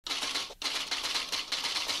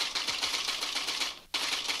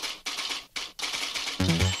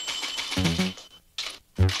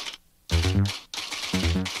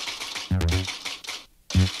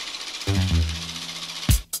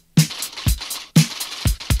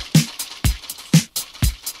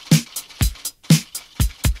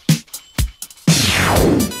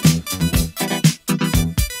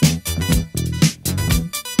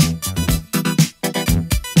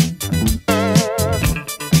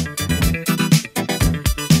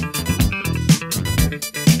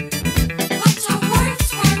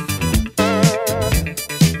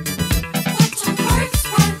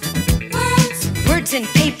Words in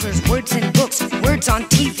papers, words in books, words on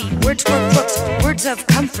TV, words for crooks, words of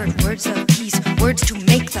comfort, words of peace, words to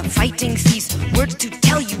make the fighting cease, words to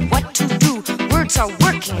tell you what to do. Words are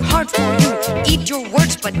working hard for you. Eat your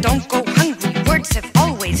words, but don't go hungry. Words have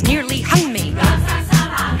always nearly hung me.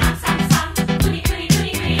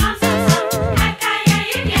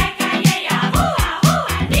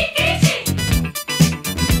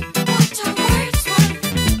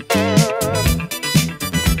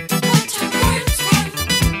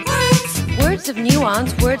 Words of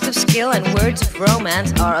nuance, words of skill, and words of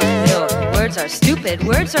romance are a pill. Words are stupid,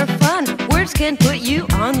 words are fun. Words can put you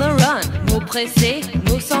on the run. Mots pressés,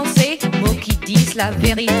 mots sensés, mots qui disent la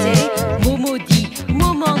vérité. Mots maudits,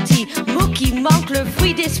 mots mentis, mots qui manquent le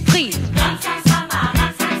fruit d'esprit.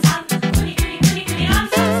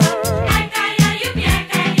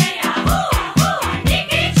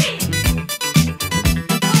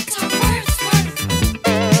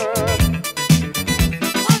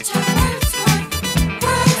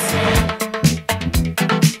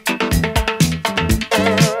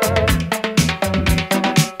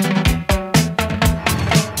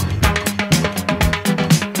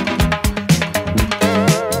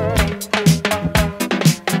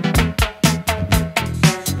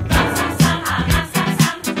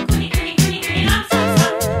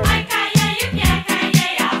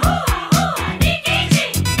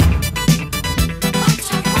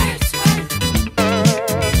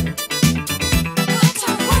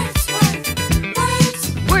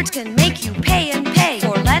 Words can make you pay and pay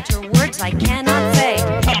for letter words I cannot say.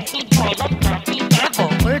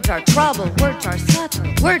 Words are trouble, words are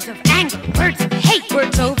subtle, words of anger, words of hate.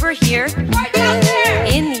 Words over here, words out there,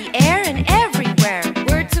 in the air and everywhere.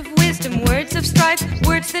 Words of wisdom, words of strife,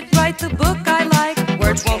 words that write the book I like.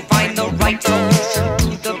 Words won't find the right solution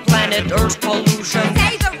to the planet Earth's pollution.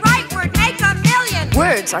 Say the right word, make a million.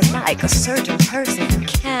 Words are like a certain person who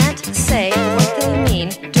can't say